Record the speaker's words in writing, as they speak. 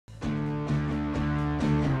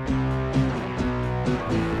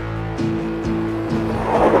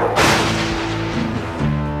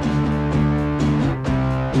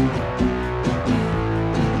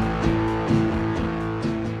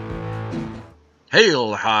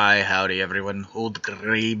Hail, hi, howdy everyone, old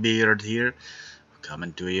Greybeard here,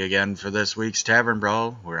 coming to you again for this week's Tavern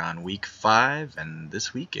Brawl. We're on week 5, and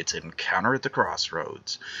this week it's Encounter at the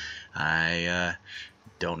Crossroads. I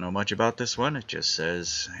don't know much about this one. It just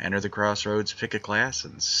says, enter the Crossroads, pick a class,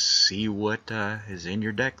 and see what is in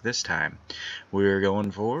your deck this time. We're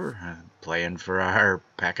going for, playing for our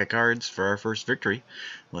pack of cards for our first victory.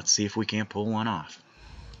 Let's see if we can't pull one off.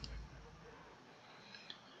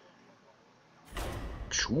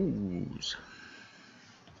 Choose.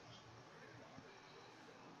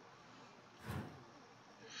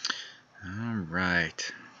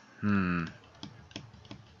 Alright.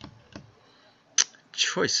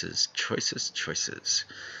 Choices.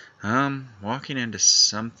 Walking into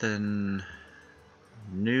something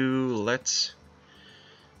new. Let's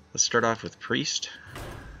start off with Priest.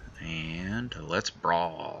 And let's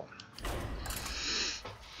brawl.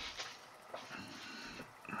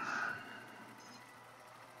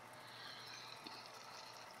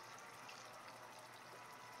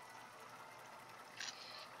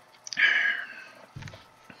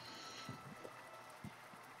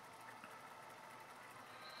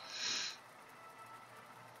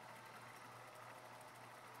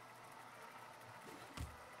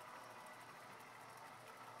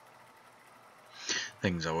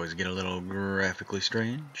 Things always get a little graphically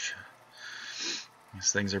strange.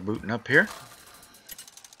 These things are booting up here.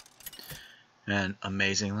 And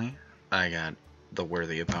amazingly, I got the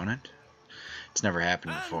worthy opponent. It's never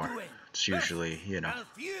happened before. It's usually, you know,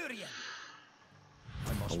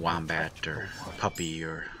 a wombat or a puppy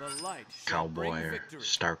or cowboy or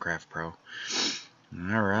StarCraft Pro.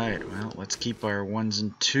 Alright, well, let's keep our 1s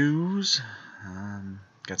and 2s.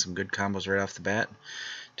 Got some good combos right off the bat.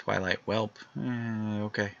 Twilight Whelp,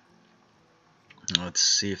 okay. Let's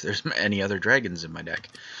see if there's any other dragons in my deck.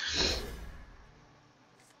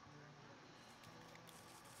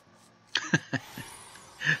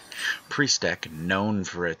 Priest deck known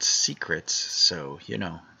for its secrets, so, you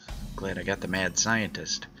know, glad I got the mad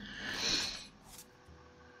scientist.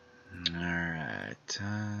 Alright,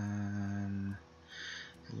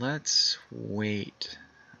 let's wait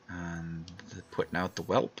on putting out the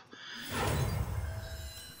whelp.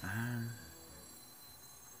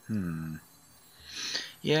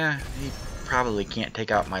 Yeah, he probably can't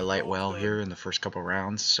take out my light well here in the first couple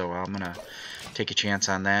rounds, so I'm gonna take a chance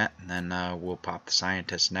on that, and then we'll pop the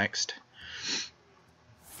scientist next.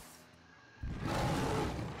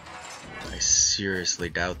 I seriously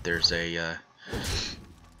doubt there's a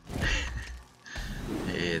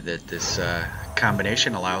that this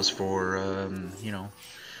combination allows for you know,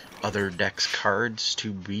 other decks cards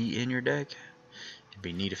to be in your deck. It'd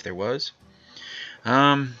be neat if there was.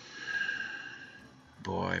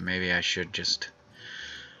 Boy, maybe I should just...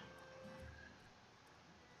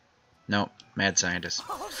 Nope, mad scientist.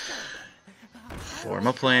 Form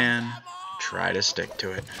a plan, try to stick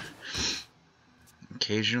to it.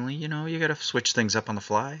 Occasionally, you know, you gotta switch things up on the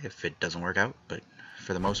fly if it doesn't work out, but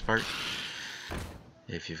for the most part,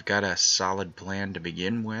 if you've got a solid plan to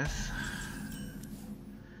begin with,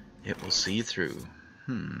 it will see you through.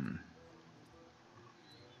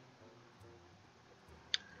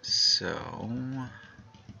 So,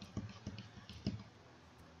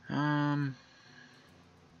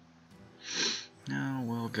 now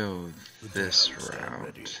we'll go this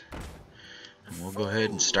route, and we'll go ahead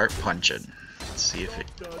and start punching. Let's see if it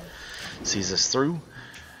sees us through.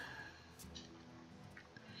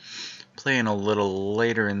 Playing a little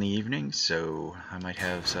later in the evening, so I might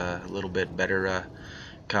have a little bit better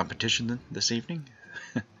competition this evening.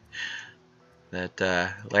 That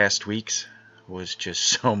last week's was just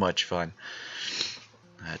so much fun.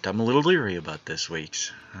 I'm a little leery about this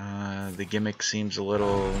week's. The gimmick seems a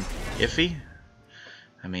little iffy.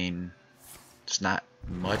 I mean, it's not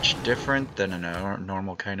much different than a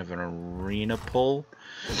normal kind of an arena pull,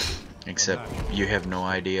 except you have no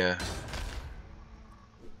idea.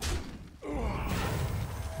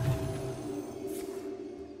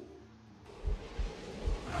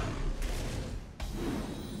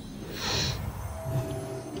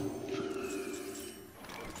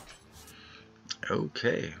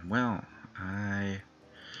 Okay, well, I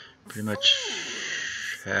pretty much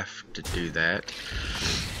have to do that.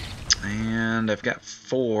 And I've got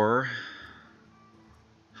 4.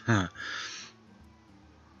 I'm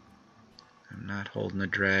not holding the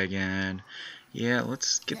dragon. Yeah,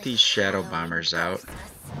 let's get these shadow bombers out.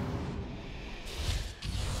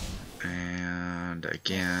 And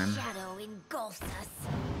again.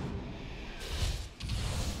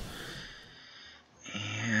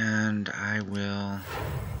 And I will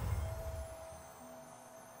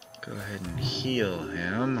go ahead and heal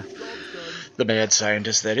him. The mad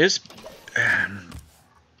scientist, that is.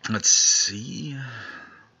 Let's see.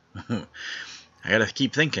 I gotta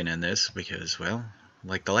keep thinking in this because, well,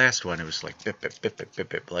 like the last one, it was like bip, bip, bip, bip, bip,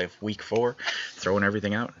 bip, like week 4, throwing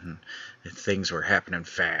everything out, and things were happening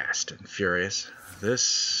fast and furious.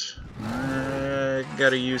 This, I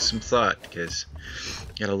gotta use some thought because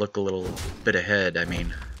gotta look a little bit ahead. I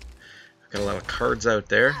mean, I've got a lot of cards out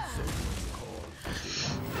there.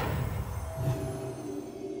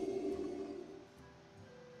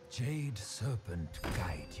 Jade Serpent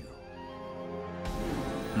guide you.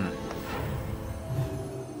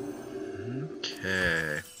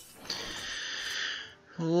 Okay.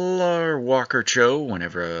 Lore Walker Cho,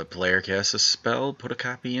 whenever a player casts a spell, put a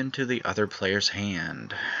copy into the other player's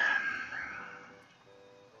hand.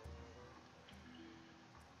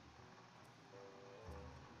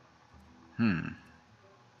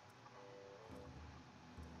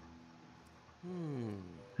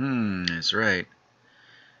 That's right.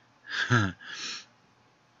 Well,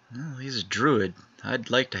 he's a druid.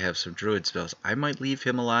 I'd like to have some druid spells. I might leave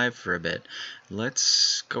him alive for a bit.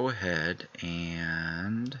 Let's go ahead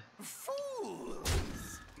and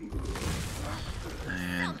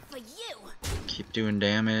keep doing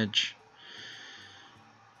damage.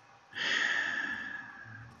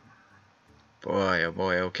 Boy, oh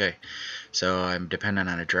boy, okay. So I'm dependent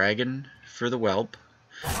on a dragon for the whelp,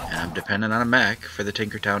 and I'm dependent on a mech for the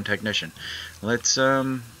Tinkertown technician. Let's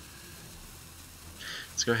go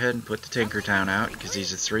ahead and put the Tinkertown out because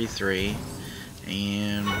he's a 3/3,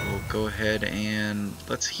 and we'll go ahead and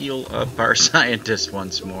let's heal up our scientist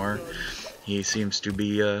once more. He seems to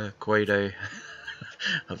be quite a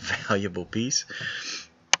valuable piece.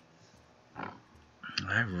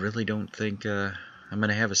 I really don't think I'm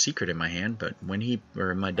gonna have a secret in my hand, but when he,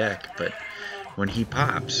 or in my deck, but when he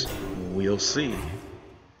pops, we'll see.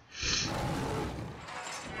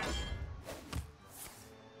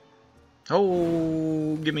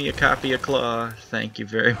 Oh, give me a copy of Claw. Thank you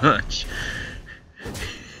very much.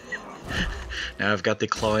 Now I've got the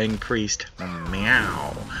Clawing Priest.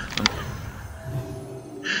 Meow.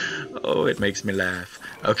 Oh, it makes me laugh.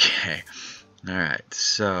 Okay. Alright,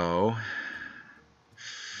 so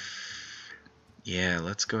yeah,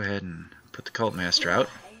 let's go ahead and put the Cult Master out.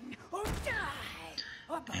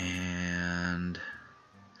 And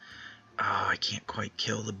oh, I can't quite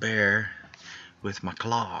kill the bear with my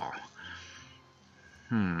claw.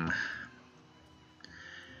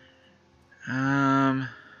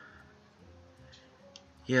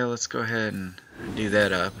 Yeah, let's go ahead and do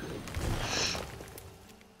that up.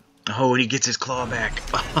 Oh, and he gets his claw back.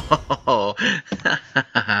 Oh.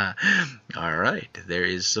 Alright, there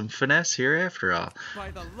is some finesse here after all.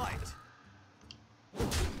 By the light.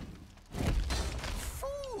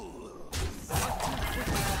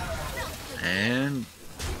 And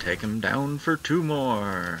take him down for 2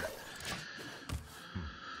 more.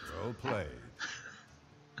 Well played.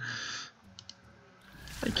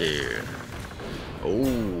 Thank you.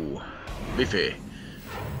 Oh, beefy.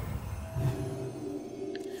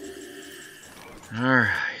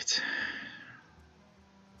 Alright.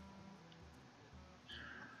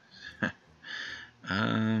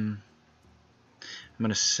 I'm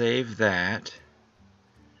gonna save that.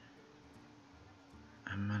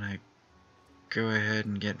 I'm gonna go ahead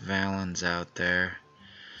and get Valens out there.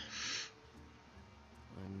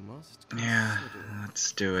 Yeah,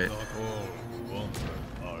 let's do it. Not all who want them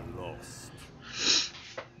are lost.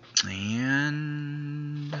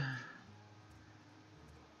 And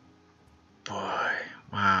boy,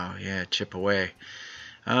 wow, yeah, chip away.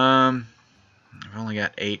 I've only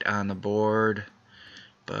got 8 on the board,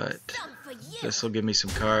 but this will give me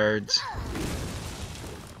some cards.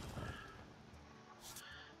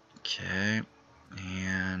 Okay,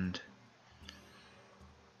 and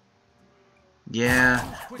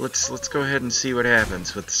yeah, let's go ahead and see what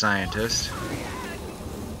happens with the scientist.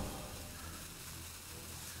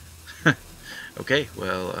 Okay,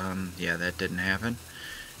 well, yeah, that didn't happen.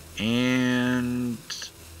 And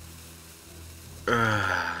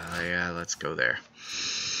yeah, let's go there.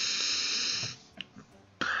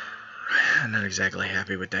 I'm not exactly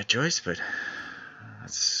happy with that choice, but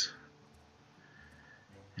that's,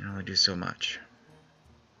 you can only do so much.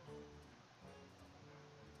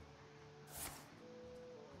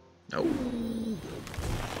 Oh.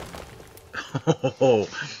 Oh.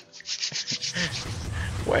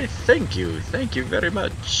 Why, thank you very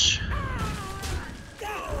much.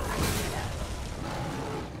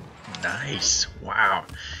 Nice. Wow.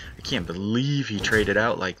 I can't believe he traded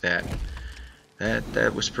out like that.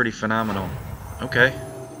 That was pretty phenomenal. Okay.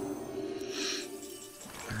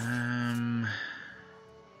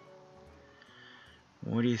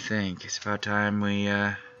 What do you think? It's about time we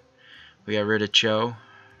got rid of Cho.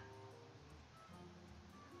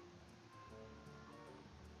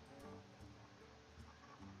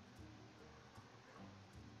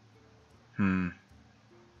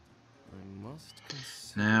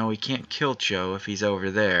 Now we can't kill Cho if he's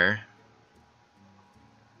over there.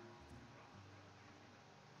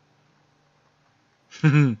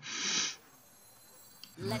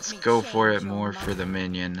 Let's go for it more for the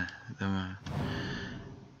minion.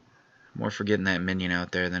 More for getting that minion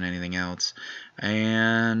out there than anything else.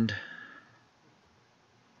 And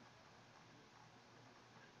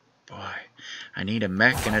boy, I need a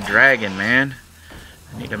mech and a dragon, man.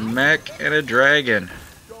 I need a mech and a dragon.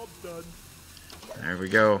 There we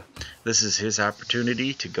go. This is his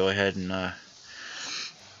opportunity to go ahead and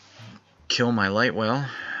kill my light well.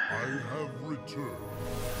 I have returned.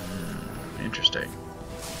 Interesting.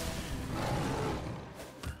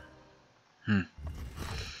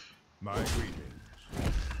 My greetings.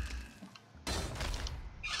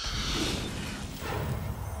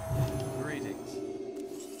 Greetings.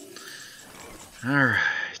 All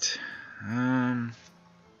right.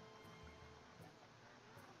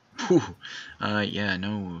 Yeah,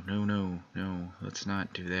 no. Let's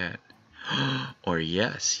not do that. Or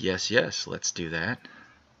yes, let's do that.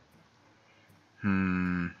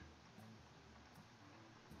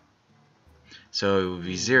 So it would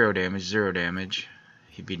be 0 damage.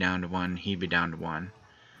 He'd be down to 1, he'd be down to 1.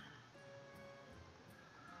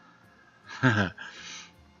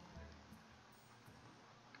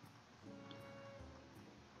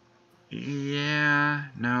 Yeah,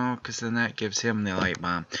 no, because then that gives him the light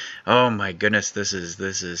bomb. Oh my goodness, this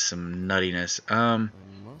is some nuttiness. I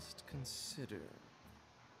must consider.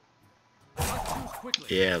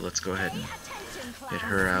 Yeah, let's go ahead and get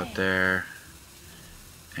her out there.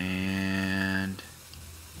 And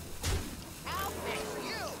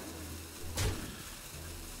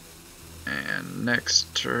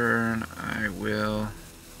next turn I will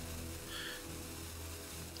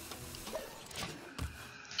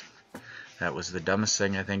that was the dumbest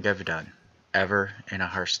thing I think I've done ever in a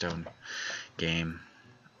Hearthstone game.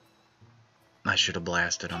 I should have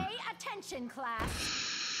blasted him. Pay attention,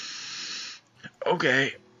 class.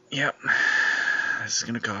 Okay, yep. This is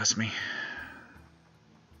gonna cost me.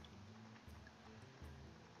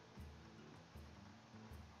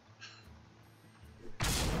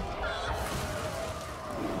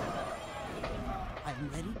 I'm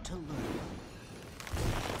ready to learn.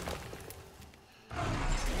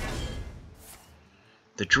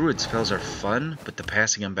 The druid spells are fun, but the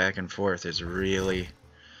passing them back and forth is really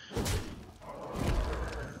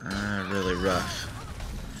really rough.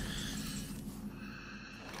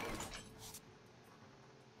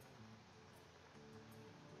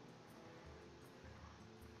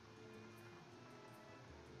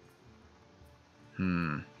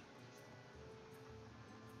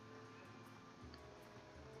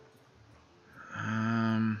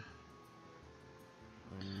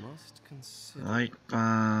 Light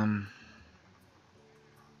bomb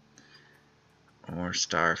or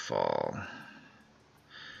starfall.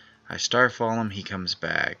 I starfall him, he comes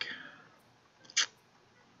back.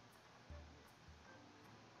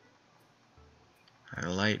 I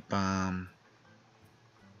light bomb.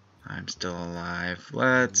 I'm still alive.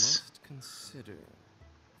 Let's Consider.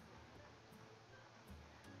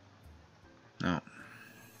 no.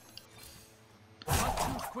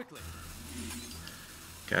 Quickly.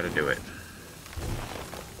 Gotta do it.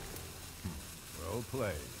 Well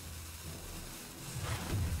played.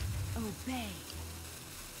 Obey.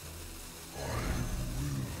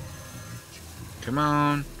 Come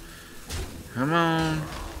on. Come on.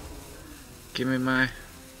 Give me my...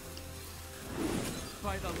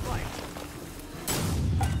 By the light.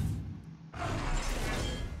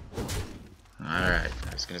 Alright,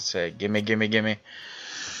 I was gonna say, gimme. He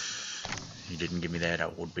didn't give me that, I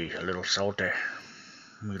would be a little salty.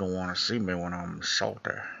 You don't want to see me when I'm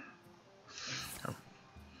salty. Oh.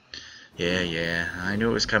 Yeah, I knew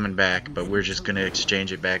it was coming back, but we're just gonna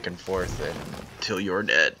exchange it back and forth until you're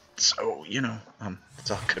dead. So, you know,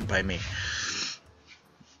 it's all good by me.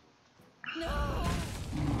 No.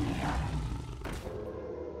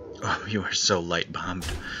 Oh, you are so light bombed.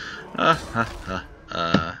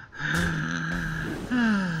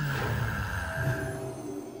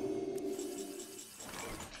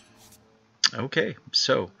 Okay,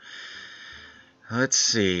 so let's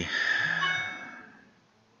see.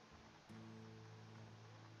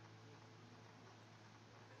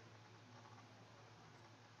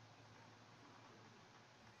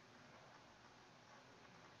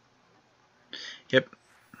 Yep.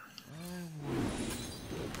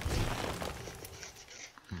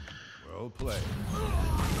 Well played.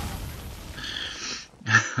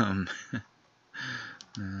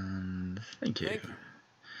 Thank you. Thank you.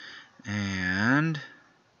 And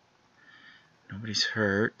nobody's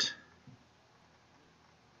hurt.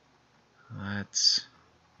 Let's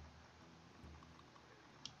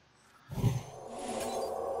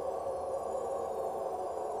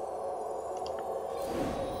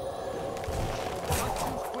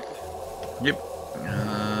Yep.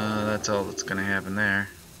 That's all that's gonna happen there.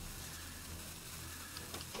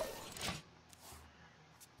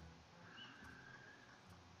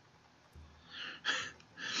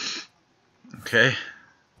 Okay.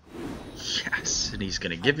 Yes, and he's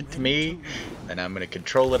gonna give it to me, and I'm gonna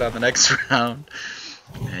control it on the next round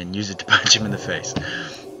and use it to punch him in the face.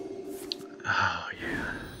 Oh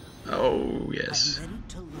yeah. Oh yes. I'm ready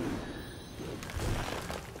to learn.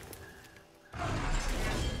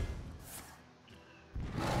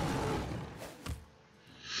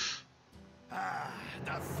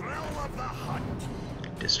 The thrill of the hunt.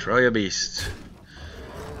 Destroy a beast.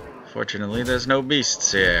 Fortunately, there's no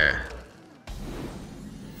beasts here.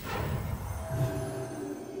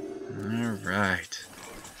 Alright.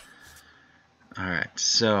 Alright,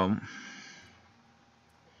 so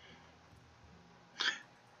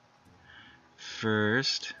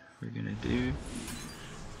first we're gonna do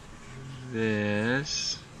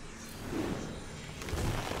this.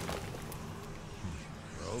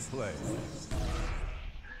 Well played.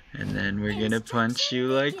 And then we're gonna punch you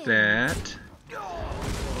like that.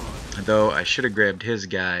 Though I should have grabbed his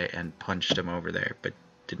guy and punched him over there, but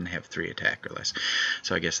didn't have 3 attack or less.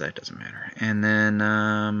 So I guess that doesn't matter. And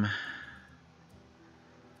then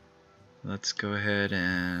let's go ahead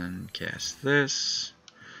and cast this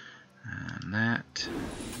and that.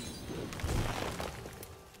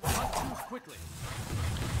 Not too quickly.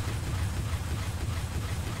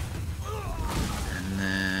 And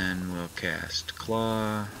then we'll cast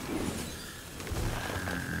Claw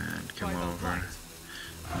and come over and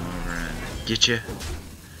get you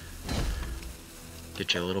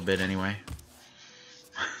a little bit anyway.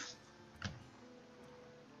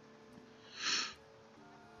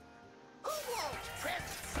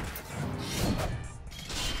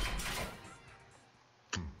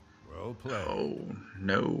 Well played. Oh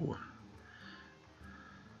no.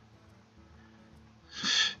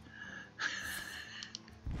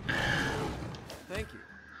 Thank you.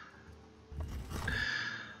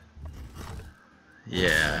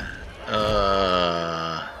 Yeah.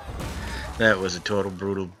 That was a total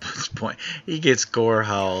brutal point. He gets Gore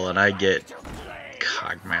Howl and I get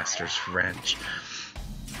Cogmaster's Wrench.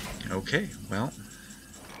 Okay, well.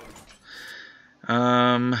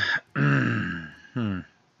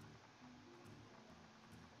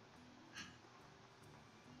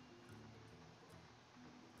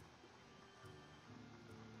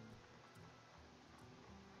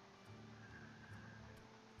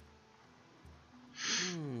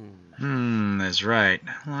 That's right.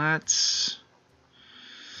 Let's...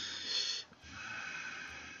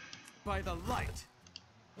 By the light.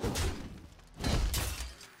 Are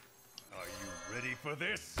you ready for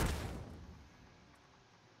this?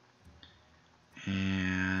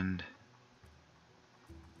 And...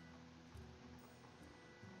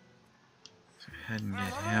 go ahead and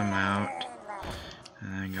get him out.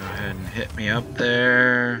 And then go ahead and hit me up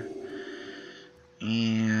there.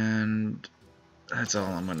 And... that's all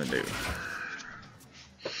I'm gonna do.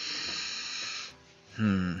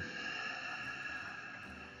 Oh.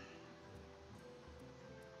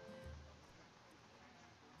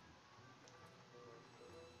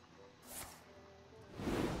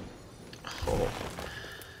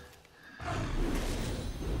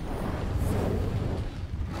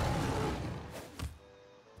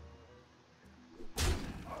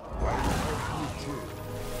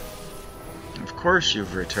 Of course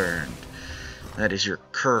you've returned. That is your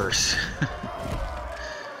curse.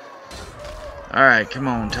 Alright, come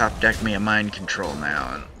on, top deck me a mind control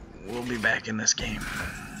now, and we'll be back in this game.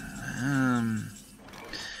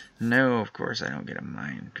 No, of course I don't get a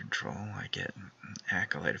mind control. I get an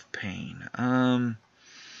Acolyte of Pain. I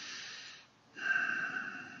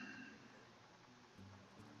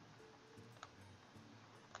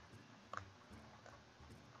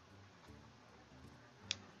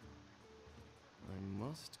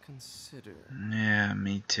Must consider. Yeah,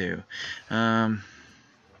 me too.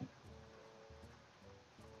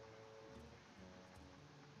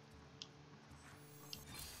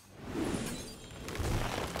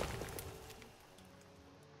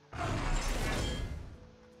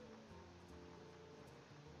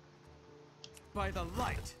 By the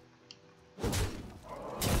light.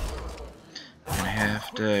 I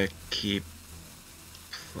have to keep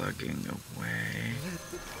Plugging away. Let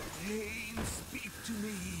the pain speak to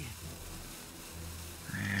me.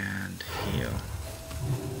 And heal.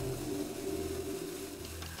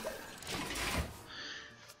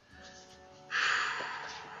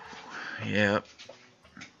 Yep.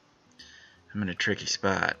 I'm in a tricky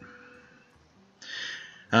spot.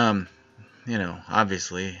 You know,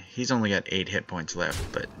 obviously, he's only got 8 hit points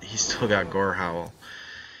left, but he's still got Gore Howl.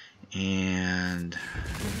 And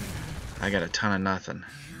I got a ton of nothing.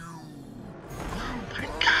 Oh my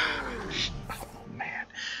gosh. Oh man.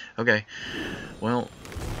 Okay. Well,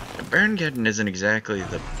 Barongeddon isn't exactly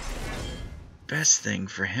the best thing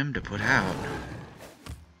for him to put out.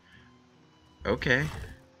 Okay.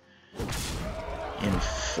 In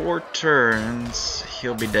 4 turns,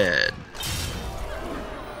 he'll be dead.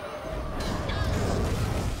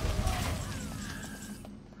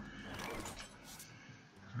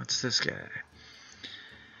 What's this guy?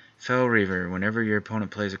 Fell Reaver. Whenever your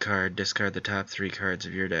opponent plays a card, discard the top 3 cards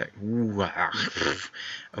of your deck. Ooh,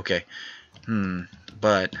 okay.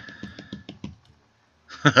 But...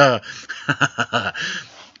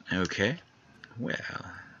 okay. Well,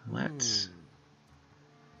 let's...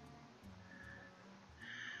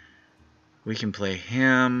 We can play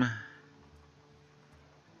him,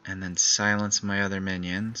 and then silence my other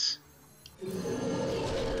minions.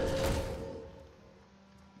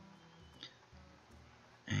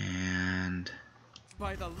 And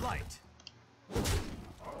By the light.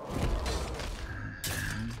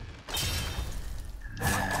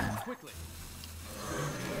 Quickly.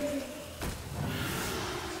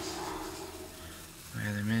 my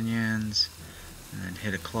other minions, and then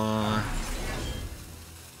hit a claw.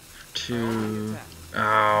 2.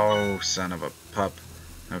 Oh, son of a pup.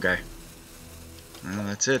 Okay. Well,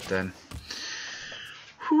 that's it then.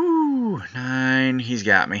 Whew, 9. He's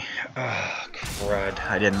got me. Oh, crud.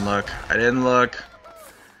 I didn't look. I didn't look.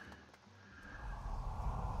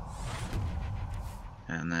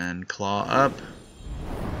 And then claw up.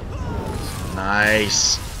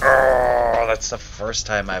 Nice. Oh, that's the first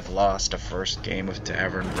time I've lost a first game of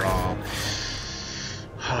Tavern Brawl.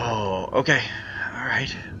 Oh, okay.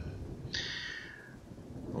 Alright.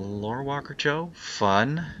 Lore Walker Cho,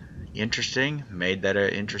 fun, interesting, made that an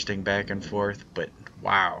interesting back and forth, but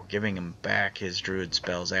wow, giving him back his druid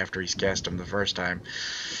spells after he's cast them the first time,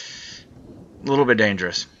 a little bit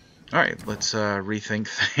dangerous. Alright, let's rethink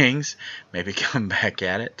things, maybe come back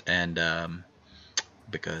at it, and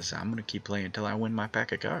because I'm going to keep playing until I win my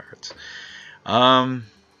pack of cards.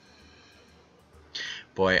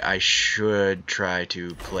 Boy, I should try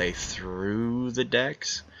to play through the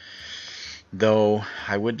decks. Though,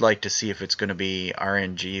 I would like to see if it's going to be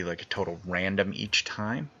RNG, like a total random each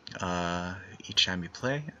time you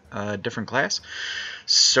play a different class.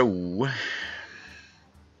 So, I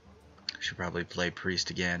should probably play Priest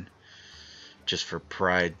again, just for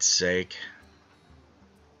pride's sake.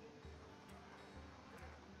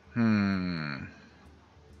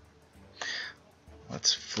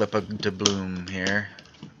 Let's flip a to Bloom here.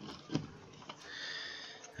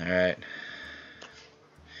 Alright.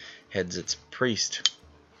 Heads its Priest.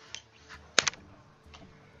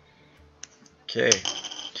 Okay.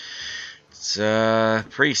 It's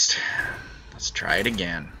Priest. Let's try it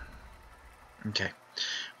again. Okay.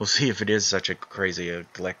 We'll see if it is such a crazy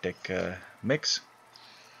eclectic mix.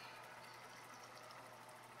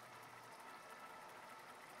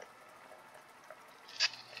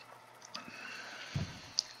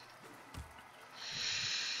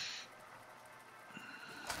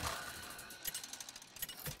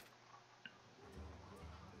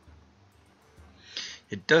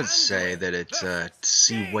 It does say that it's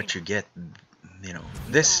see what you get, you know,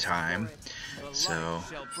 this time. So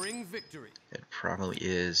it probably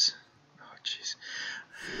is. Oh, jeez.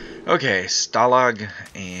 Okay, Stalag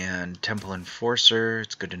and Temple Enforcer.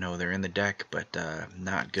 It's good to know they're in the deck, but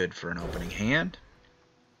not good for an opening hand.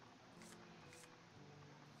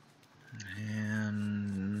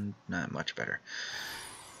 And not much better.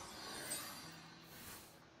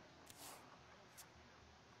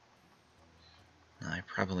 I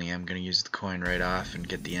probably am going to use the coin right off and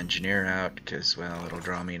get the engineer out because, well, it'll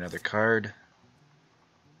draw me another card.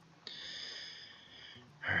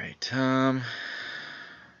 Alright, and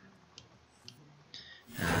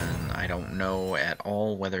I don't know at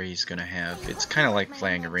all whether he's going to have... It's kind of like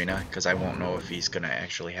playing Arena, because I won't know if he's going to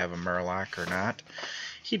actually have a Murloc or not.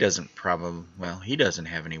 He doesn't probably... Well, he doesn't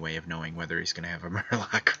have any way of knowing whether he's going to have a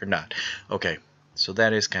Murloc or not. Okay, so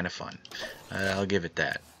that is kind of fun. I'll give it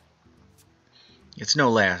that. It's no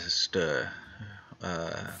last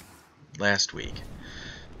week,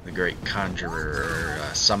 the great conjurer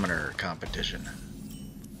or summoner competition.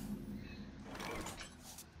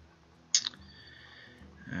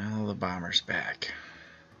 bombers back.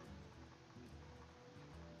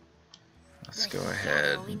 Let's go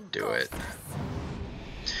ahead and do it.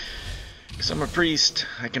 Because I'm a priest,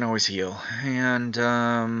 I can always heal. And,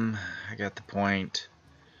 I got the point.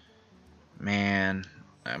 Man,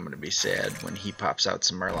 I'm gonna be sad when he pops out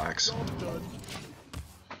some Murlocs.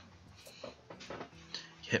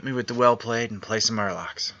 Hit me with the well played and play some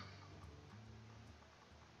Murlocs.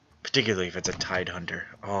 Particularly if it's a Tide Hunter.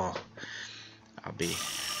 Oh, I'll be...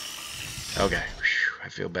 Okay, whew, I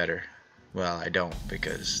feel better. Well, I don't,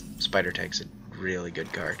 because Spider Tag's a really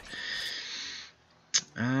good card.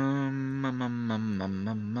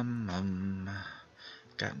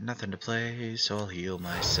 Got nothing to play, so I'll heal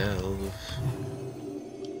myself.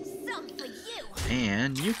 Some for you.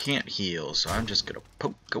 And you can't heal, so I'm just gonna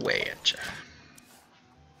poke away at you.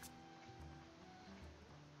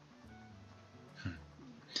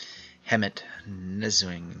 Hemet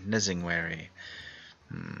Nizingwary.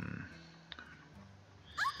 I'm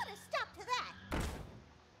gonna stop to that.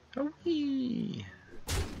 Oh, wee.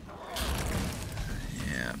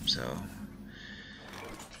 Yeah, so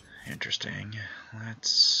interesting.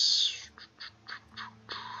 Let's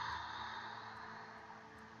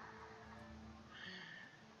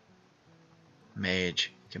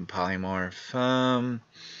Mage can polymorph.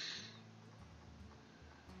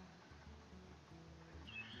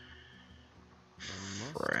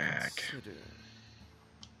 Frack.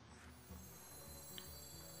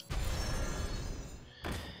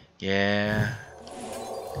 Yeah.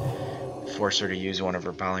 Force her to use one of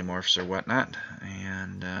her polymorphs or whatnot,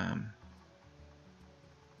 and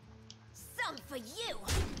Some for you.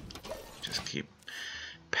 just keep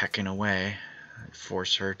pecking away.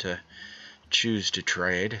 Force her to choose to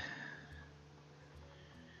trade,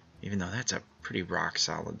 even though that's a pretty rock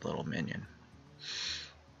solid little minion.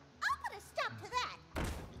 I'm gonna stop to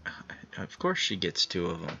that. Of course she gets two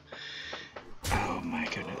of them. Oh my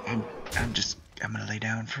goodness. I'm gonna lay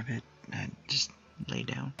down for a bit. Just lay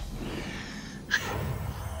down.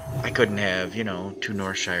 I couldn't have, you know, 2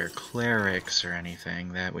 Northshire clerics or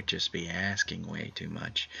anything. That would just be asking way too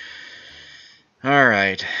much.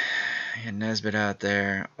 Alright. Get Nesbit out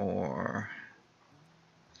there, or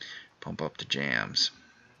pump up the jams.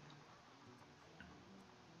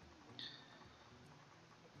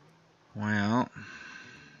 Well,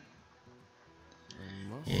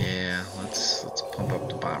 yeah, let's pump up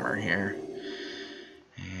the bomber here.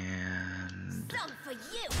 And Some for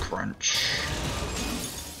you. crunch.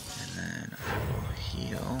 And then I will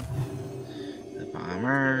heal the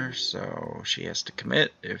bomber, so she has to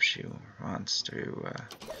commit if she wants to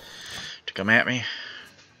come at me.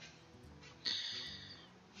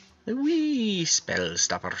 The wee spell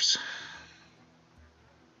stoppers.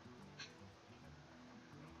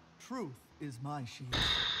 Truth is my shield.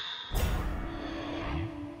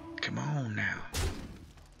 Come on now.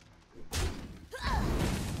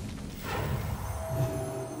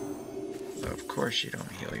 Of course you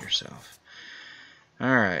don't heal yourself.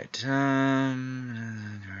 Alright,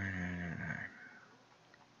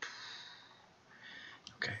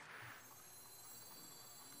 okay.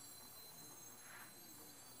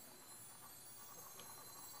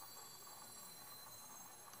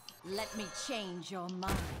 Let me change your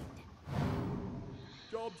mind.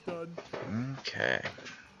 Job's done. Okay.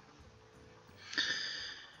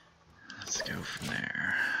 Let's go from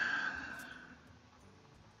there.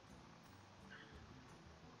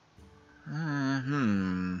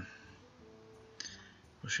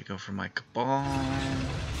 We should go for my Cabal.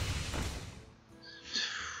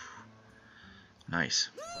 Nice.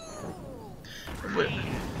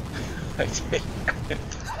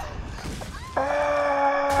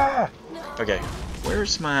 Okay,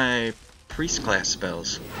 where's my priest class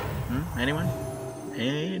spells? Anyone?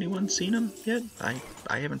 Anyone seen them yet? I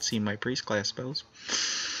haven't seen my priest class spells.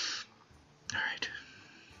 Alright.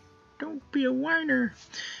 Don't be a whiner.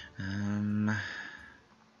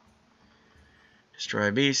 Destroy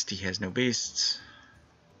a beast. He has no beasts.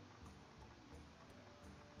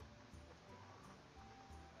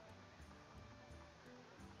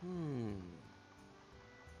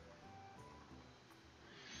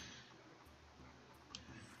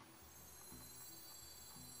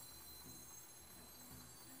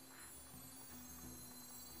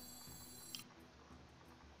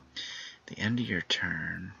 The end of your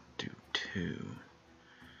turn, do 2.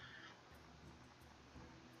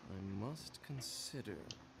 I must consider.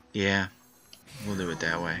 Yeah, we'll do it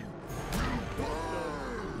that way.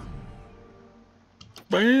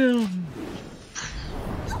 Bam!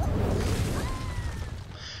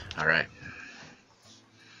 Alright.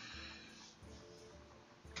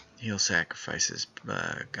 He'll sacrifice his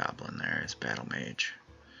goblin there, his battle mage.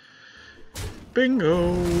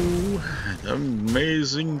 Bingo! The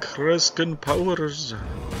amazing Kreskin powers.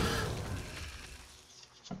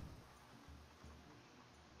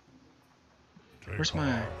 Where's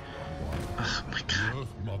my... Oh my god,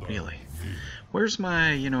 really? Where's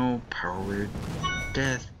my, you know, power word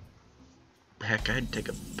death? Heck, I'd take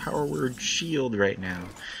a power word shield right now.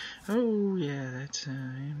 Oh, yeah, that's,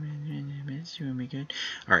 it's doing me good.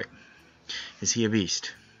 Alright. Is he a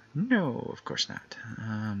beast? No, of course not.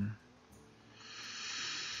 I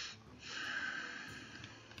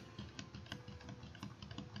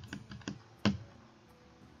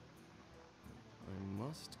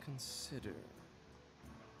must consider.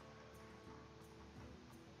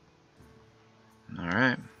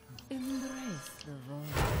 Alright. Embrace the void.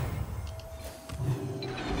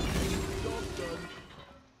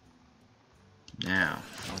 Now,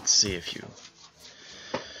 let's see if you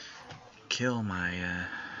kill my,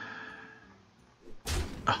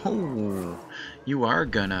 Oh, you are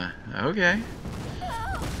gonna. Okay.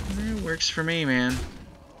 It works for me, man.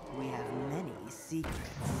 We have many secrets.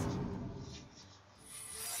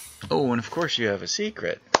 Oh, and of course you have a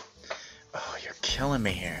secret. Oh, you're killing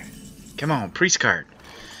me here. Come on, priest card.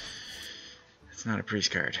 It's not a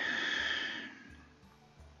priest card.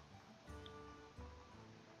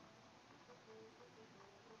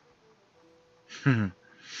 I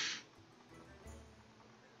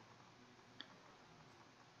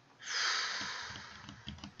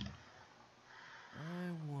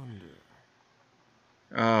wonder.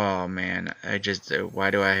 Oh man, I just why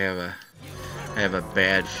do I have a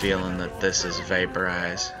bad feeling that this is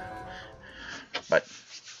vaporize. But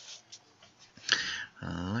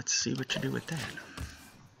let's see what you do with that.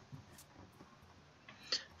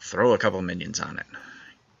 Throw a couple minions on it.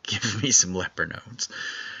 Give me some leper gnomes.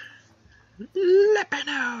 Leper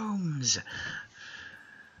gnomes!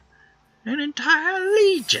 An entire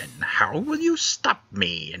legion! How will you stop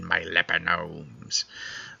me and my leper gnomes?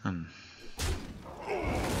 I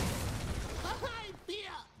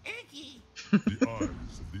feel icky. The eyes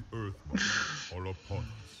of the Earth Mother are upon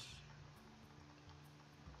us.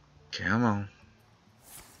 Come on.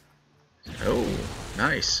 Oh,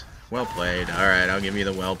 nice. Well played. Alright, I'll give you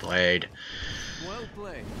the well played. Well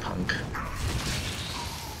played. Punk.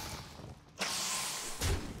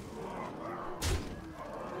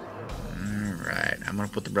 Alright, I'm gonna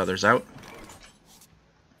put the brothers out.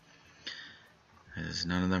 Because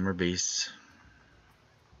none of them are beasts.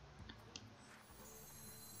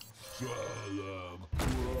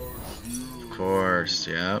 Of course,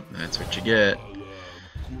 yep, that's what you get.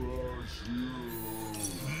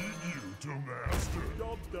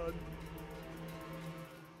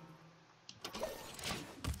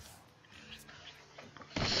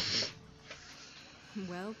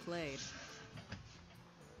 Well played.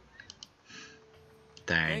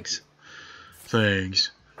 Thanks.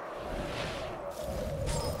 Thanks.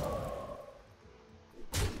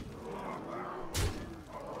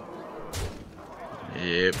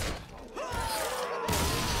 Yep.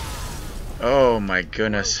 Oh my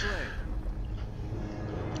goodness.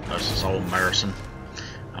 This is old Marison.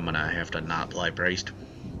 I'm gonna have to not play priest.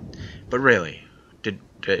 But really,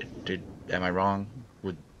 am I wrong?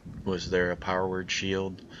 Was there a power word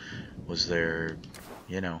shield? Was there,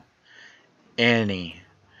 you know, any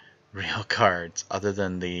real cards other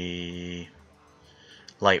than the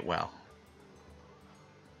Lightwell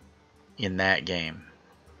in that game?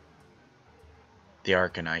 The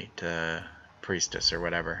Arcanite priestess or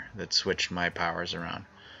whatever that switched my powers around.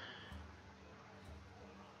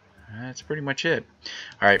 That's pretty much it.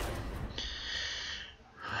 Alright.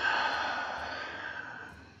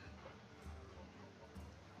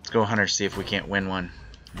 Let's go Hunter, see if we can't win one.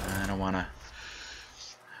 I don't want to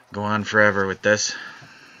go on forever with this.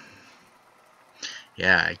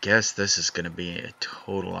 Yeah, I guess this is going to be a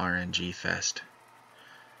total RNG fest.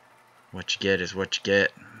 What you get is what you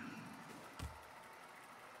get.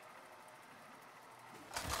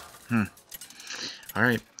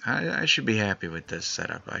 Alright, I should be happy with this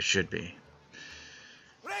setup. I should be.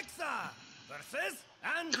 Rexa versus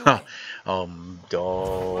Andrew.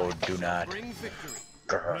 Oh, do not. Bring victory.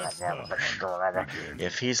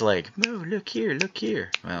 If he's like, oh, look here, look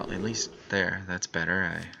here. Well, at least there, that's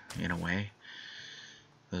better, in a way.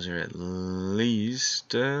 Those are at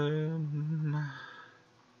least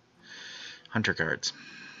hunter cards.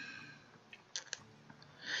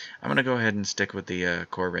 I'm going to go ahead and stick with the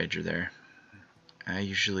Core Rager there. I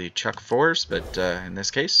usually chuck 4s, but in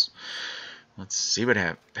this case, let's see what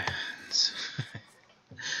happens.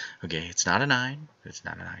 Okay, it's not a 9. It's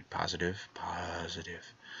not a 9. Positive.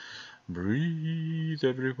 Positive. Breathe,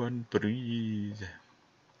 everyone. Breathe.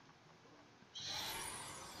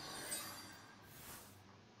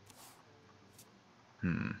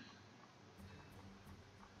 The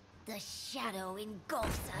shadow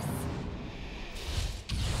engulfs us.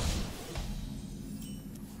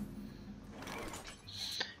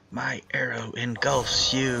 My arrow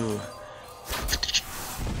engulfs you.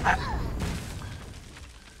 Ah.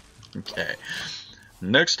 Okay.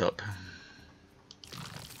 Next up.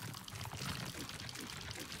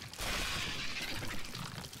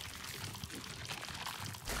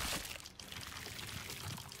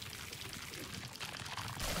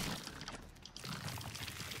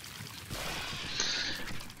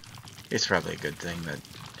 It's probably a good thing that,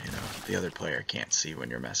 you know, the other player can't see when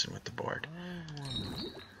you're messing with the board.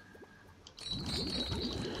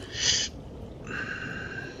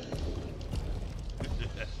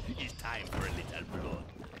 It's time for a little blood.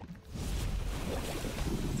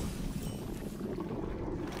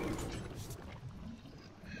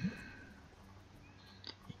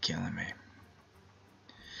 You're killing me.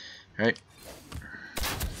 Right?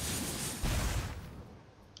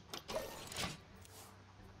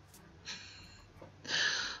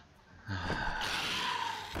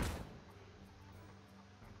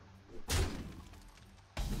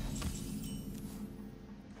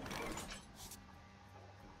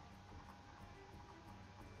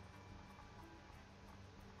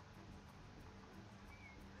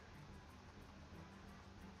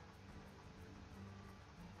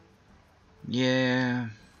 Yeah,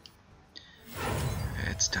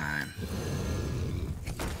 it's time.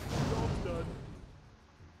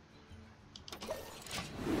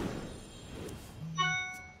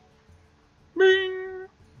 Bing!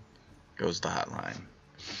 Goes the hotline.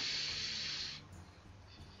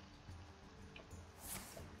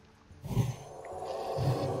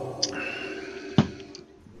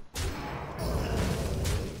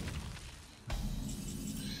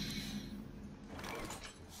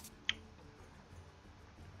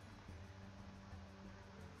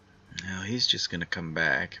 Now he's just gonna come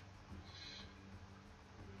back.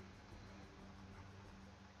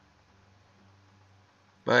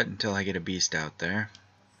 But until I get a beast out there.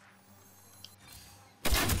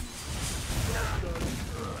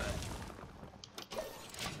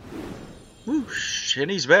 Whoosh!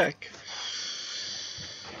 And he's back.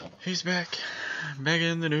 He's back. Back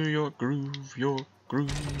in the New York groove. York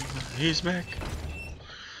groove. He's back.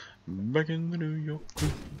 Back in the New York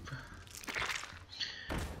groove.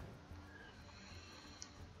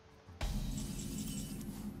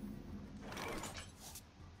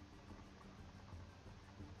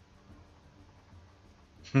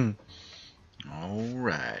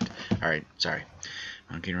 Alright. Alright, sorry.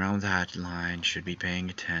 Monkeying around with the hotline. Should be paying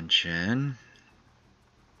attention.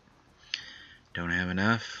 Don't have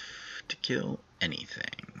enough to kill anything.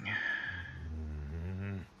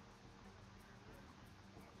 And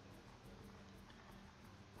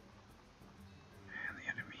the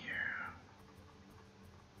enemy hero.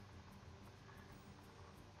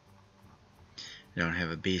 Don't have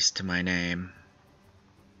a beast to my name.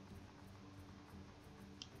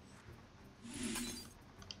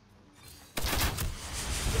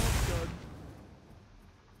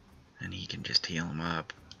 And he can just heal him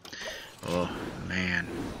up. Oh, man.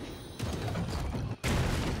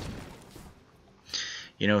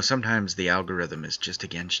 You know, sometimes the algorithm is just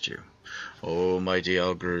against you. Oh, mighty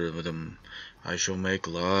algorithm, I shall make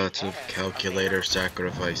lots of calculator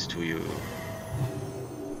sacrifice to you.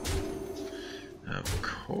 Of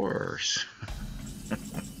course.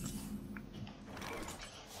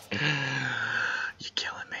 You're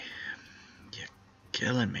killing me. You're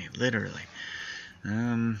killing me, literally.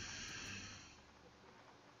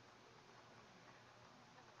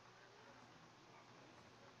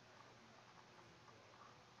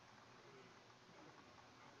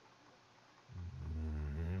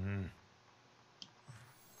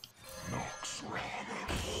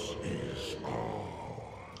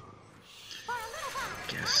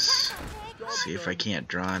 Guess. See if I can't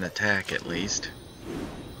draw an attack at least.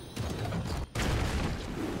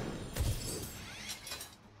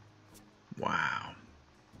 Wow.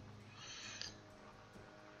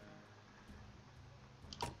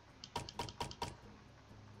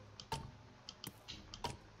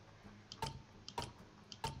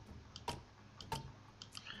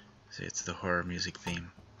 See, it's the horror music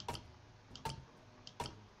theme.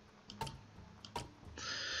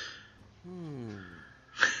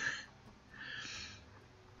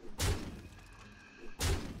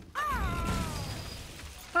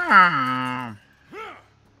 Ah.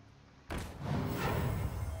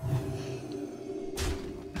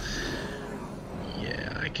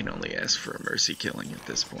 Yeah, I can only ask for a mercy killing at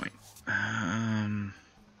this point.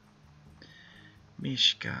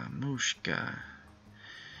 Mishka, Mushka.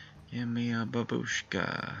 Give me a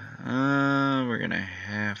babushka. We're gonna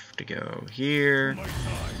have to go here.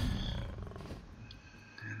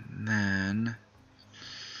 And then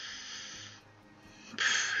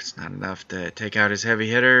it's not enough to take out his heavy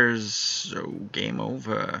hitters, so game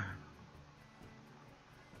over.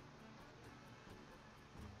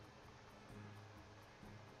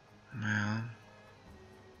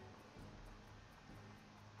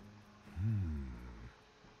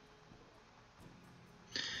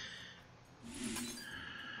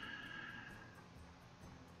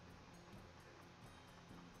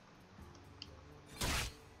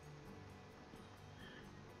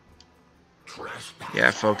 Well,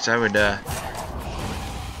 yeah, folks, I would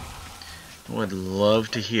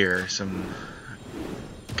love to hear some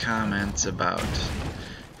comments about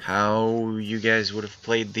how you guys would have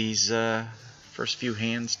played these first few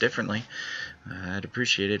hands differently. I'd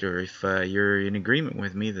appreciate it, or if you're in agreement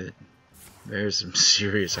with me that there's some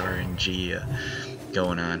serious RNG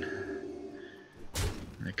going on.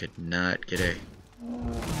 I could not get a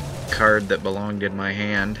card that belonged in my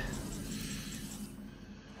hand.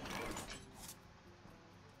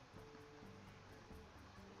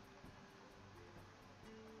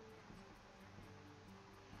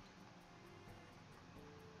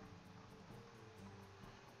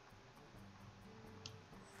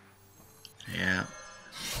 Yeah.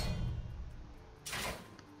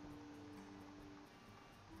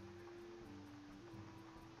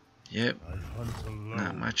 Yep.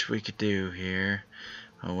 Not much we could do here.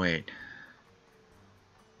 Oh wait.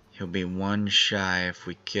 He'll be one shy if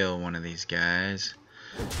we kill one of these guys.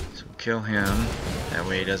 So kill him. That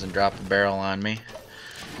way he doesn't drop a barrel on me.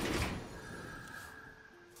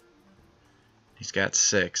 He's got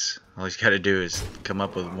 6. All he's got to do is come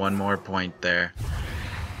up with one more point there.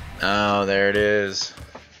 Oh, there it is.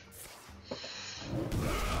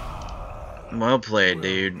 Well played,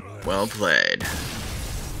 dude. Well played.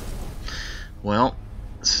 Well,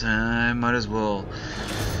 so I might as well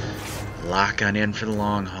lock on in for the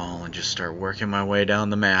long haul and just start working my way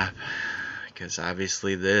down the map. Because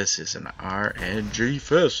obviously this is an RNG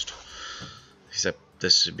fest. Except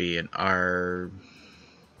this would be an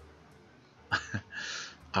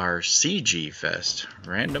RCG fest.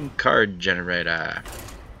 Random card generator.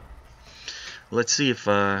 Let's see if,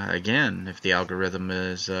 again, if the algorithm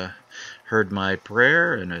has heard my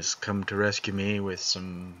prayer and has come to rescue me with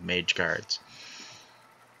some mage cards.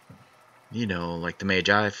 You know, like the mage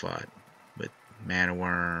I fought with Mana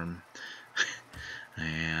Worm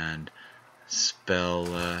and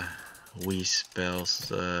we spell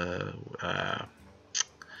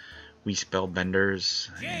benders,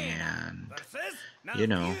 and you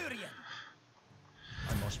know.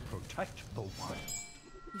 I must protect the one.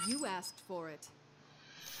 You asked for it.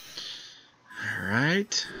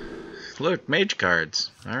 Alright. Look, mage cards.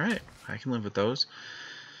 Alright, I can live with those.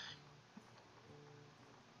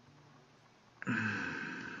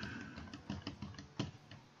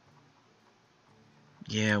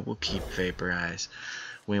 Yeah, we'll keep Vaporize.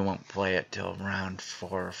 We won't play it till round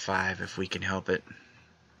 4 or 5 if we can help it.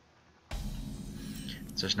 So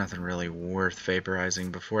there's nothing really worth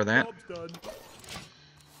vaporizing before that. Job's done.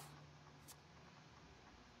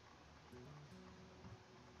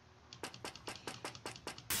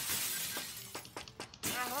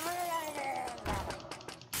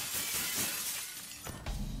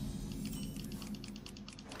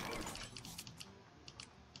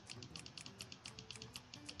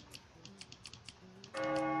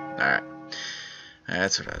 Alright.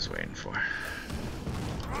 That's what I was waiting for.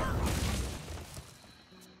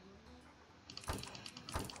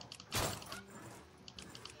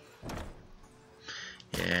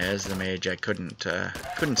 Yeah, as the mage, I couldn't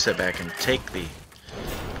sit back and take the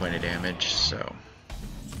point of damage, so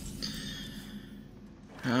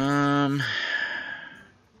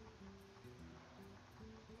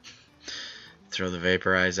throw the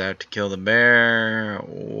Vaporize out to kill the bear,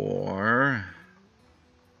 or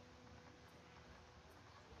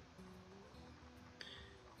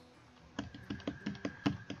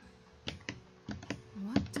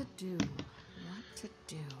What to do? What to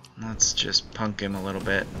do? let's just punk him a little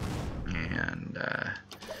bit and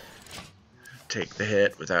take the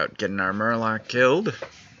hit without getting our Murloc killed.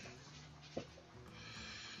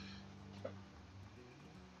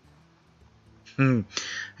 I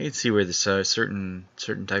can see where this certain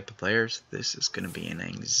type of players, this is going to be an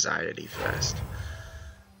anxiety fest.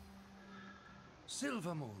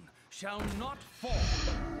 Silver Moon shall not fall.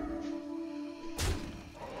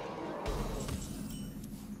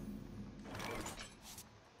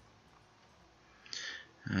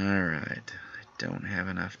 Alright, I don't have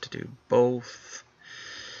enough to do both,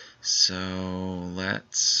 so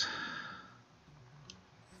let's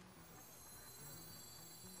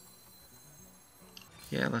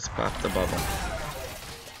Yeah, let's pop the bubble.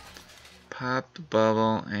 Pop the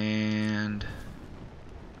bubble and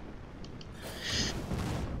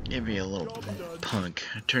give me a little punk.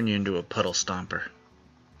 Turn you into a puddle stomper.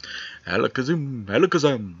 Alakazam,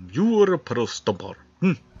 Alakazam, you are a puddle stomper.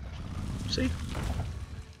 See?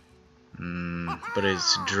 But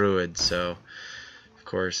it's druid, so of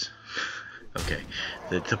course. Okay,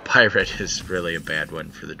 the pirate is really a bad one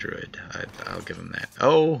for the druid. I'll give him that.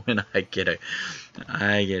 Oh, and I get a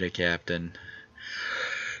captain.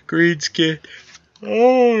 Green skin.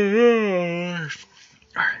 Oh yeah.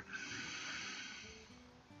 All right.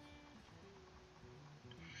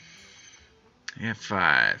 I have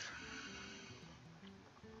 5.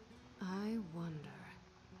 I wonder.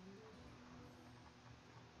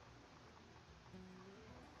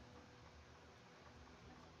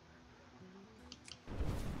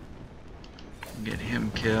 Get him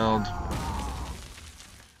killed.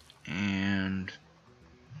 And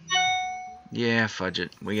yeah, fudge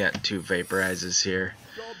it. We got 2 vaporizes here.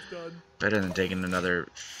 Better than taking another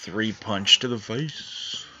 3 punch to the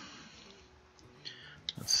face.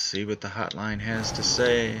 Let's see what the hotline has to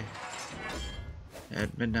say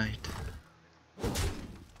at midnight.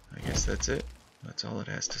 I guess that's it. That's all it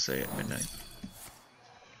has to say at midnight.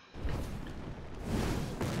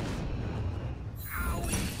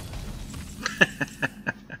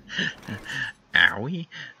 Owie.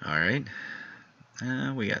 Alright.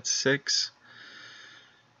 We got 6.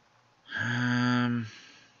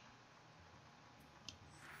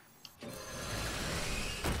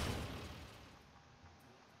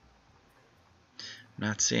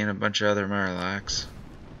 Not seeing a bunch of other Murlocs.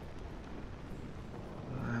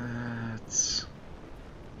 Let's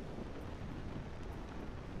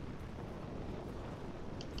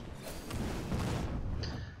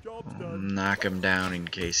knock him down in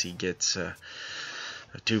case he gets a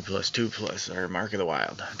 2+2+, or Mark of the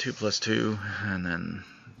Wild. 2+2, and then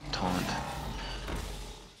taunt.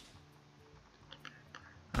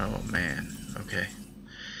 Oh man, okay.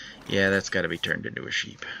 Yeah, that's got to be turned into a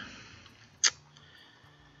sheep.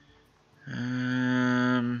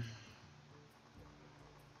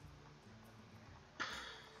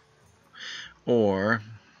 Or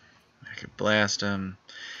I could blast him,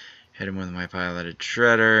 hit him with my piloted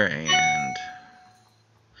shredder, and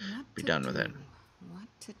be done with it. What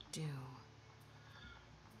to do?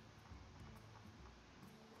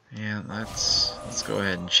 Yeah, let's go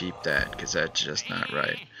ahead and cheap that, because that's just not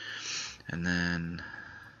right. And then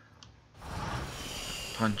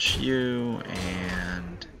punch you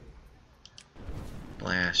and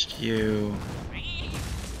blast you.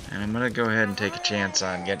 And I'm going to go ahead and take a chance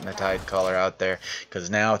on getting the Tide Caller out there, because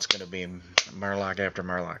now it's going to be Murloc after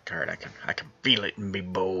Murloc card. I can feel it in my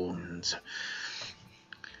bones.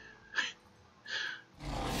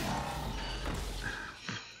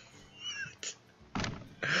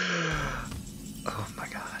 Oh my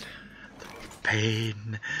god. The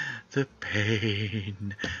pain. The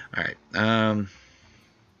pain. Alright,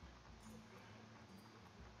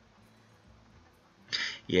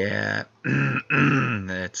 yeah,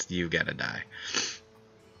 that's, you gotta die.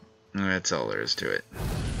 That's all there is to it.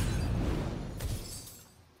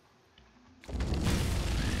 And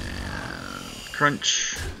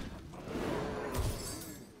crunch.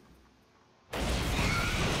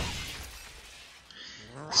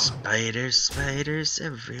 Spiders, spiders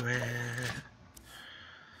everywhere.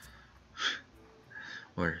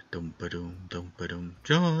 Or dum-ba-doom,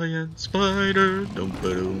 giant spider,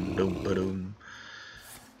 dum-ba-doom, dum-ba-doom.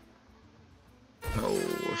 Oh,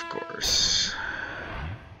 of course.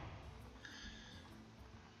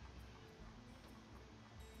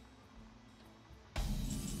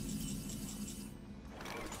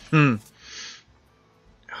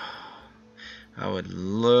 I would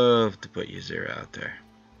love to put you 0 out there.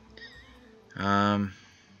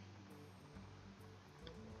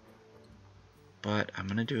 But I'm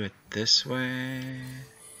gonna do it this way.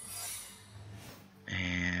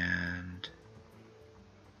 And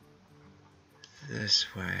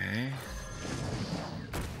this way.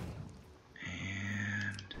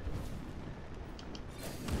 And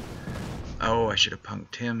oh, I should have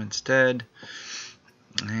punked him instead.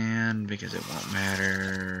 And because it won't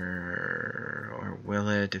matter, or will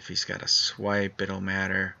it? If he's got a swipe, it'll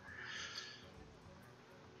matter.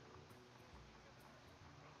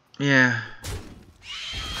 Yeah.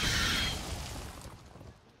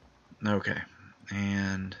 Okay.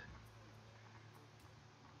 And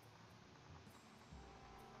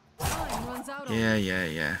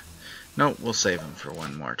yeah. Nope, we'll save him for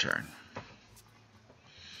one more turn.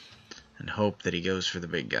 And hope that he goes for the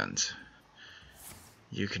big guns.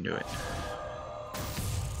 You can do it.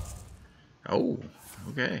 Oh,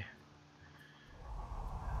 Okay.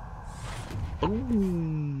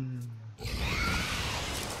 Boom.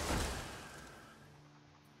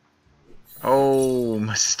 Oh,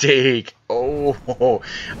 mistake. Oh,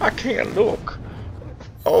 I can't look.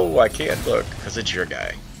 Oh, I can't look because it's your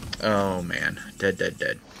guy. Oh, man. Dead, dead,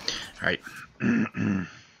 dead. All right.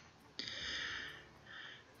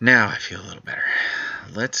 Now I feel a little better.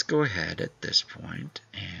 Let's go ahead at this point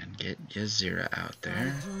and get Yazira out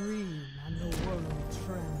there.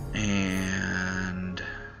 And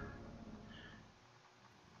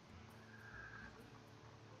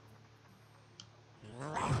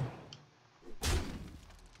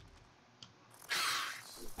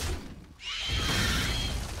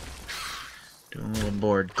doing a little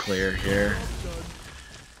board clear here.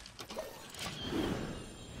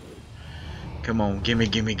 Come on, gimme,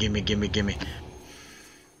 gimme, gimme, gimme, gimme.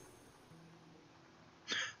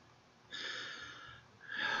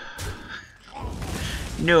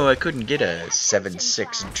 No, I couldn't get a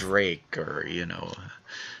 7/6 Drake or, you know,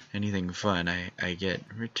 anything fun. I get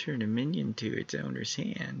return a minion to its owner's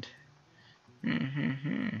hand.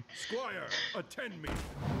 Squire, attend me.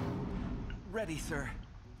 Ready, sir.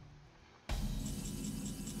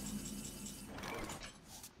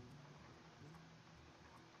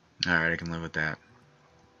 Alright, I can live with that.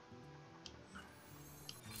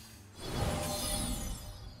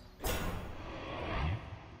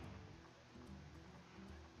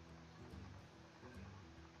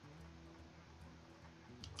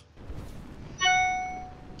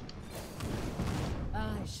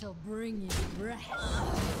 I shall bring you rest.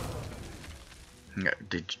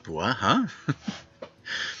 Did what? Huh?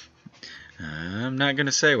 I'm not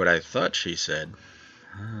gonna say what I thought she said.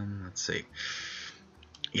 Let's see.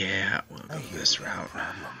 Yeah, we'll go this route.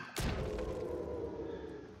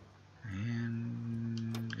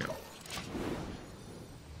 And go.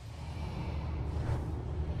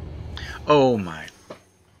 Oh my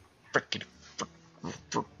frickin'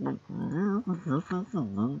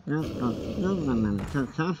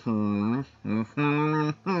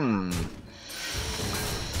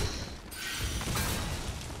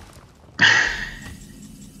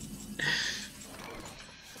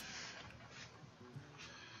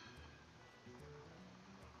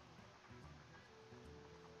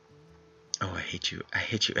 Oh, I hate you. I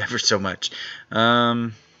hate you ever so much.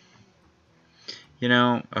 You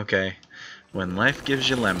know, okay. When life gives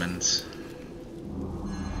you lemons.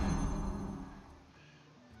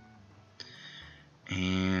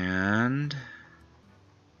 And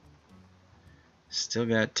still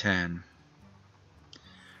got 10.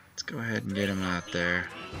 Let's go ahead and get him out there.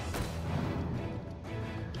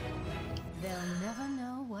 They'll never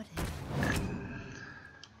know what hit.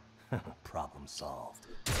 Problem solved.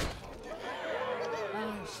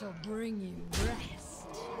 I shall bring you rest.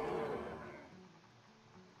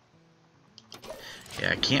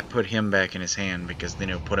 Yeah, I can't put him back in his hand because then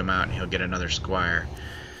he'll put him out and he'll get another squire.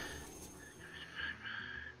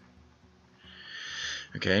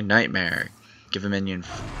 Okay, Nightmare. Give a minion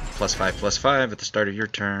 +5/+5 at the start of your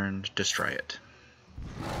turn. Destroy it.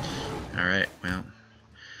 Alright, well,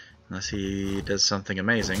 unless he does something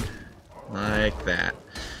amazing like that.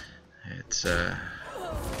 It's, yeah.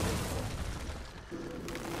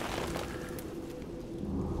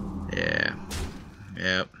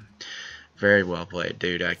 Yep. Very well played,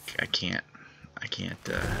 dude. I can't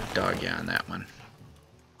dog you on that one.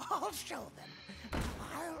 I'll show them.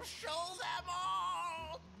 I'll show them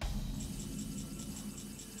all.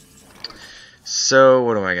 So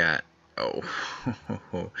what do I got? Oh,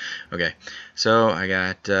 okay. So I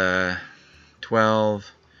got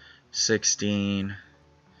 12, 16,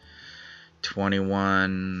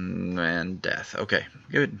 21, and death. Okay,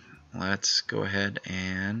 good. Let's go ahead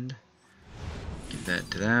and give that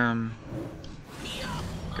to them.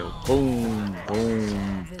 Go boom,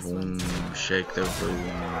 boom, boom, shake the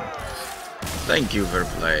boom. Thank you for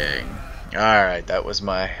playing. Alright, that was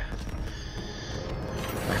my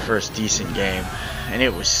first decent game. And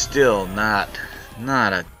it was still not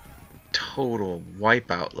a total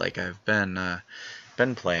wipeout like I've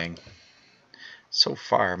been playing. So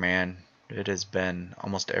far, man, it has been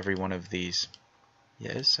almost every one of these.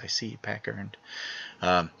 Yes, I see, pack earned.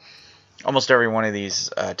 Almost every one of these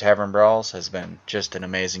Tavern Brawls has been just an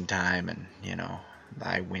amazing time, and, you know,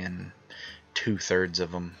 I win 2/3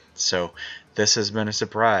 of them. So this has been a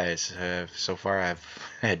surprise. So far I've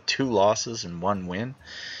had 2 losses and 1 win.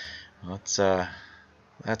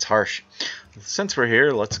 That's harsh. Since we're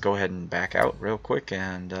here, let's go ahead and back out real quick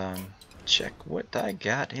and check what I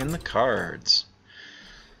got in the cards.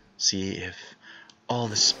 See if all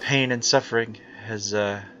this pain and suffering has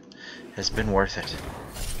been worth it.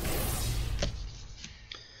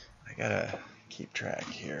 gotta keep track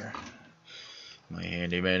here. My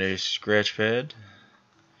handy manny scratch pad.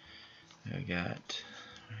 I got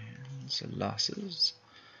some losses.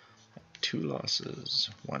 2 losses,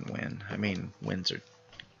 1 win. I mean, wins are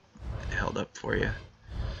held up for you.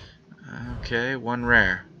 Okay, 1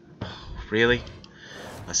 rare. Really?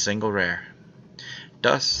 A single rare.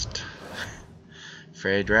 Dust.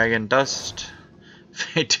 Fairy Dragon Dust.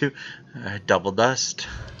 Fade 2. Double Dust.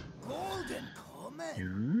 Golden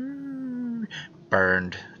comment.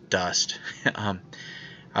 Burned Dust.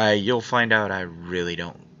 You'll find out I really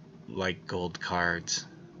don't like gold cards.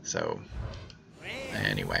 So,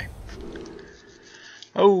 anyway.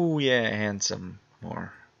 Oh yeah, and some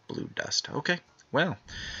more blue dust. Okay, well,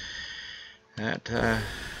 that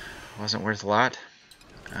wasn't worth a lot.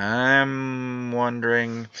 I'm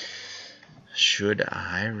wondering, should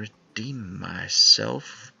I redeem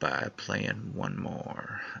myself by playing 1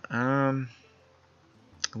 more? At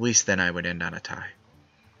least then I would end on a tie.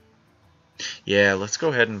 Yeah, let's go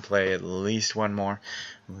ahead and play at least 1 more.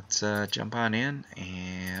 Let's jump on in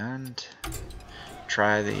and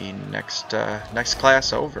try the next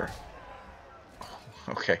class over.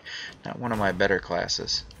 Okay, not one of my better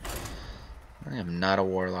classes. I am not a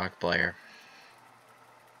warlock player.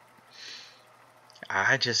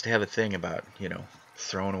 I just have a thing about, you know,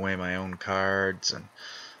 throwing away my own cards and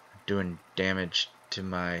doing damage to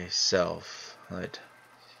myself. Like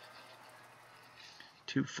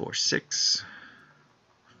 2, 4, 6.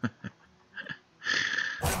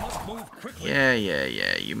 Yeah,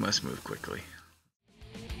 you must move quickly.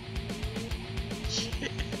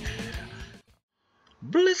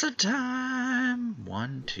 Blizzard time!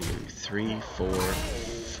 1, 2, 3, 4,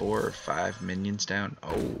 4 or 5 minions down.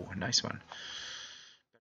 Oh, nice one.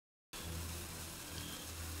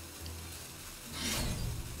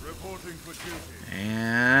 Reporting for duty.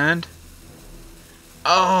 And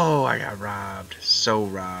oh, I got robbed. So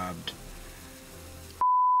robbed.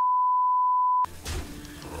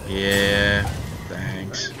 Yeah,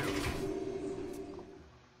 thanks.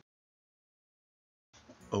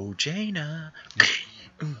 Oh, Jaina.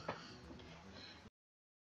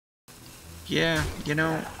 Yeah, you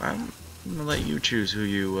know, I'm gonna let you choose who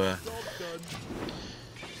you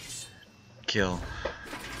kill.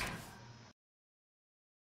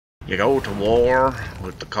 You go to war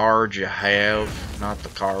with the cards you have, not the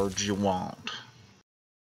cards you want.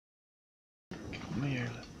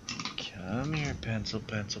 Come here, pencil,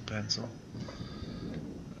 pencil, pencil.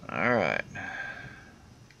 Alright.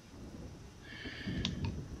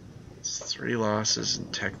 It's 3 losses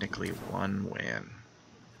and technically 1 win.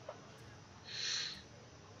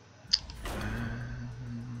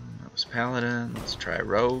 That was Paladin. Let's try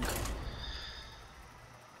Rogue.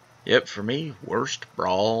 Yep, for me, worst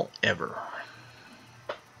brawl ever.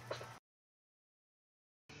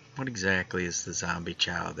 What exactly is the zombie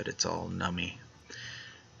chow that it's all nummy?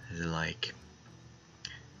 Is it like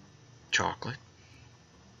chocolate?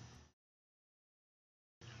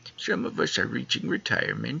 Some of us are reaching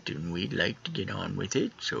retirement and we'd like to get on with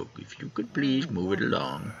it, so if you could please move it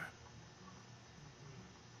along.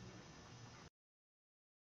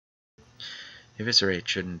 Eviscerate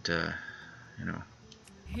shouldn't, you know,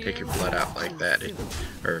 take your blood out like that,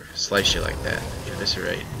 or slice you like that.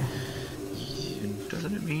 Eviscerate.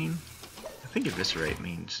 Doesn't it mean? I think eviscerate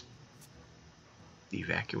means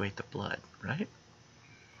evacuate the blood, right?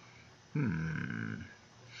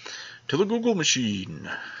 To the Google machine.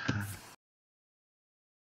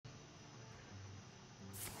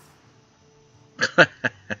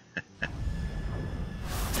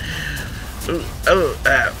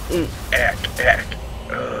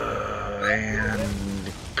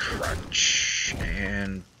 And crunch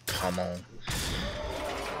and pummel.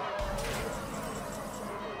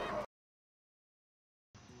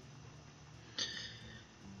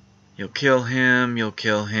 You'll kill him, you'll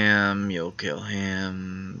kill him, you'll kill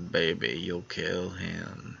him, baby, you'll kill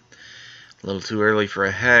him. A little too early for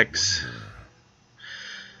a hex,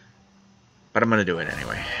 but I'm gonna do it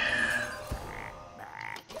anyway.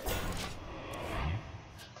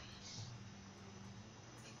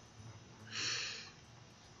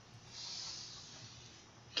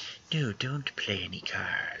 No, don't play any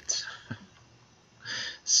cards.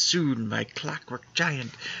 Soon my clockwork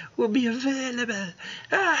giant will be available.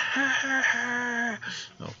 Oh.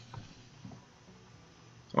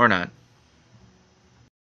 Or not.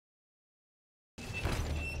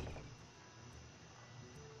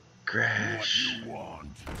 Crash.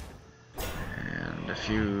 And a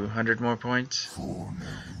few 100 more points.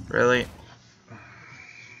 Really?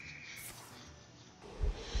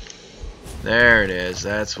 There it is.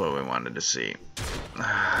 That's what we wanted to see.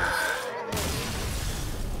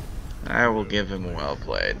 I will give him well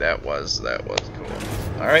played. That was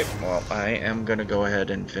cool. Alright, well, I am gonna go ahead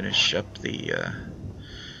and finish up the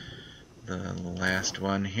last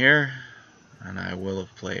one here. And I will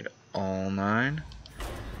have played all 9.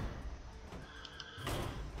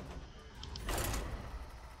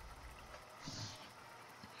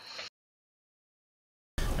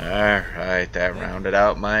 Alright, that rounded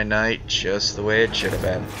out my night just the way it should have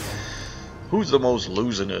been. Who's the most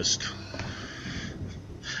losinest?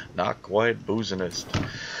 Not quite boozinest.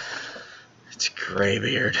 It's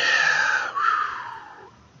Greybeard.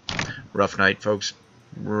 Rough night, folks.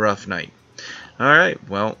 Rough night. Alright,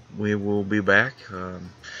 well, we will be back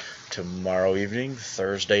tomorrow evening,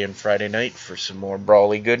 Thursday and Friday night, for some more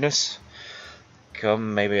brawly goodness.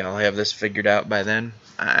 Maybe I'll have this figured out by then.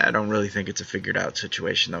 I don't really think it's a figured out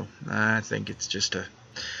situation, though. I think it's just a,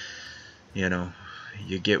 you know,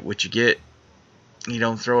 you get what you get. You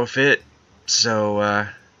don't throw a fit. So,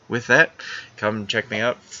 with that, come check me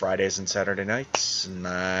out Fridays and Saturday nights,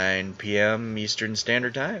 9 p.m. Eastern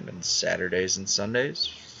Standard Time, and Saturdays and Sundays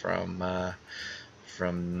from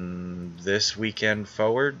this weekend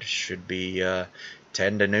forward should be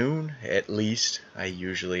 10 to noon at least. I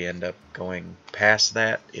usually end up going past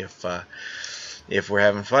that if we're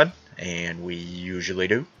having fun, and we usually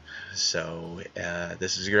do. So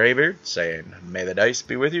this is Greybeard saying, may the dice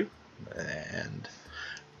be with you, and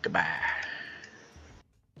goodbye.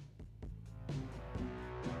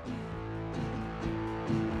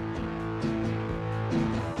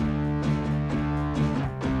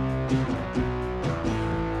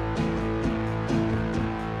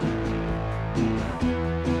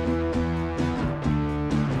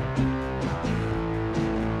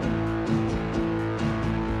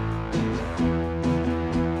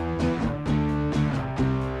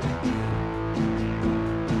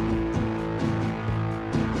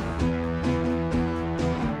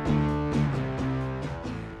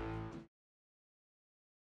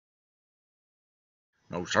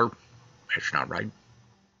 No, sir. That's not right.